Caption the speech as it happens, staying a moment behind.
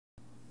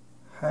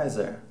Hi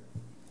there!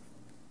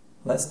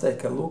 Let's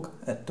take a look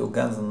at two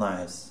Ganzo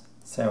knives,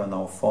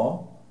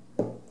 704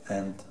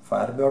 and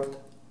FireBird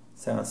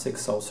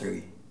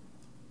 7603.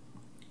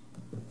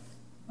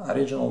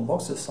 Original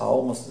boxes are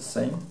almost the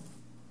same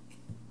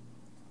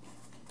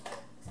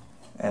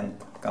and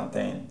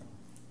contain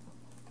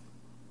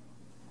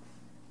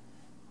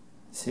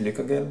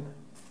silica gel,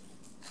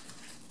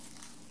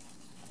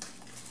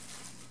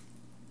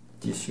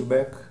 tissue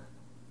bag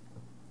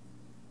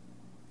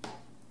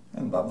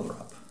and bubble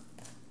wrap.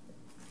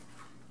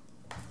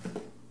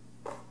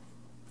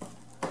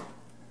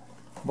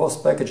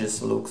 Both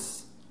packages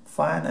looks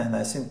fine and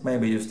I think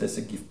maybe used as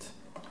a gift.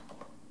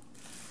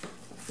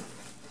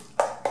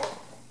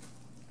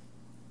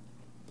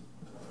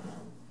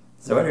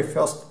 The very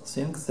first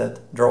thing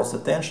that draws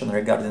attention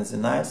regarding the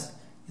knives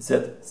is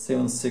that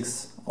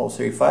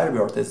 7603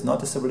 FireBird is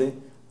noticeably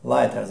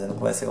lighter than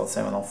classical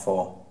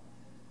 704.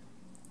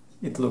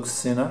 It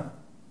looks thinner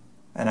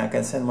and I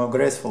can say more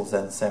graceful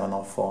than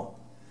 704.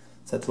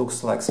 That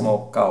looks like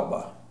small cow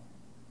bar.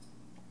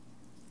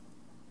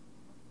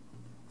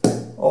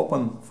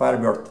 Open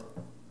FireBird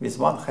with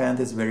one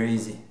hand is very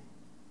easy,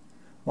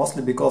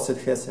 mostly because it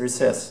has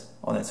recess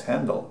on its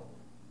handle,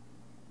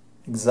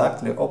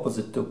 exactly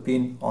opposite to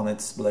pin on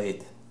its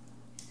blade.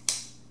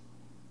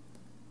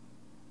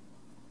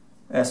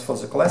 As for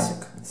the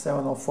classic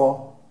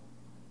 704,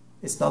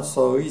 it's not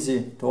so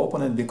easy to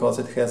open it because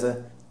it has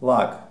a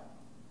lug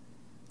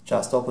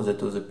just opposite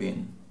to the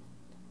pin.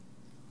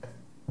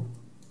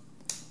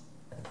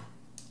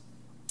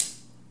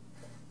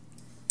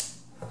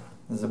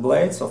 The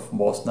blades of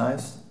both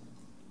knives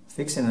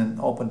fix in an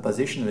open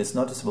position with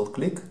noticeable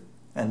click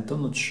and do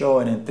not show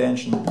any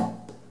intention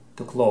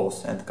to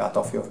close and cut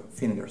off your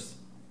fingers.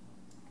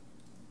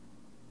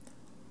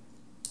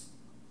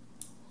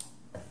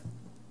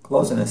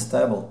 Closing is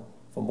stable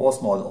for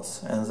both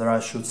models, and there I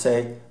should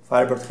say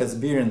FireBird has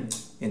bearing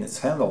in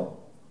its handle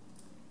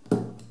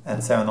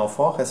and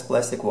 704 has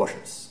plastic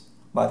washers,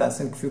 but I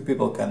think few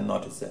people can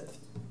notice that.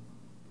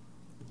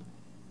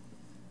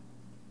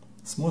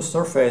 Smooth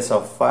surface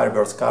of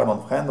FireBird's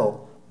carbon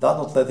handle does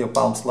not let your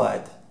palm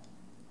slide.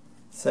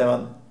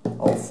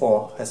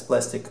 704 has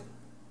plastic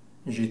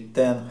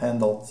G10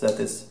 handle that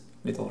is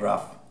little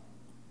rough.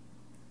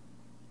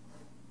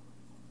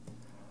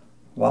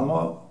 One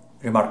more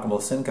remarkable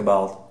thing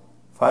about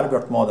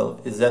FireBird model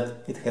is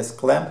that it has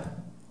clamp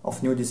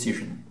of new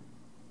decision.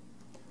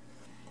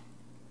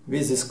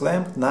 With this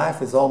clamp,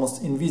 knife is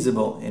almost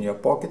invisible in your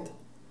pocket,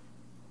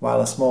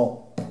 while a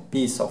small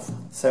piece of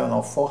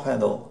 704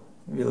 handle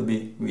will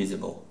be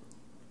visible.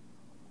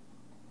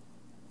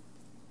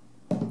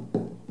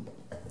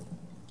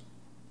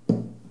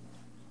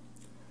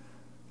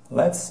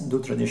 Let's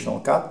do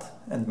traditional cut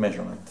and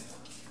measurement.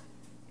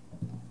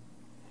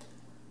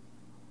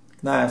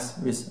 Knives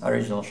with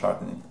original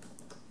sharpening.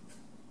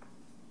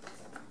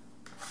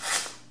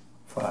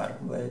 Fire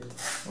blade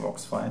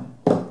works fine.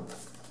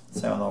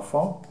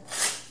 704,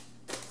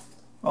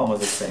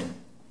 almost the same.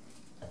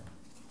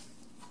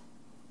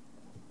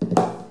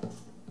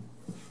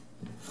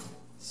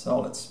 So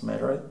let's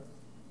measure it.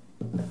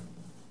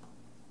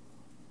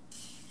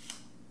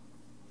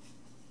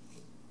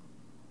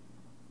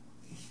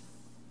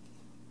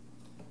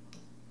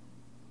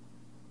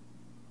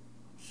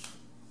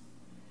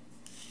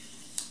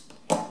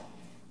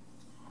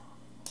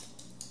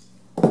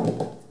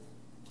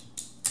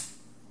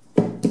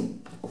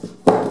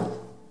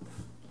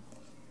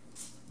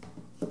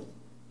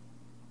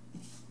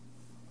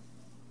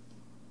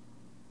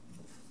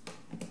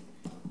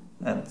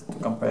 And to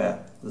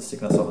compare the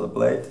thickness of the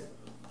blade,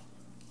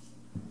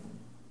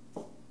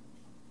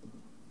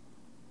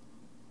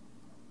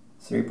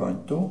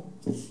 .2,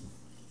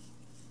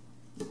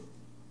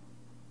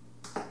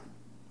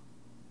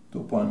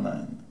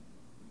 2.9.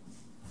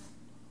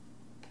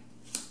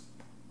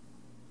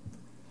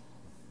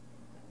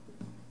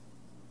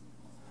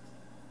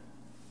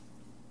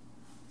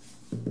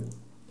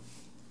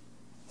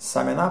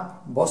 Summing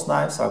up, both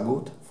knives are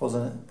good for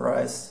the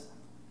price,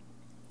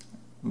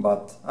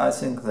 but I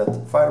think that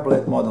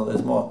FireBlade model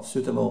is more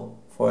suitable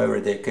for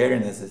everyday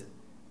carrying as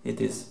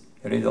it is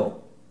a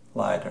little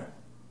lighter.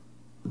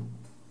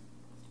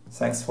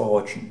 Thanks for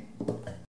watching.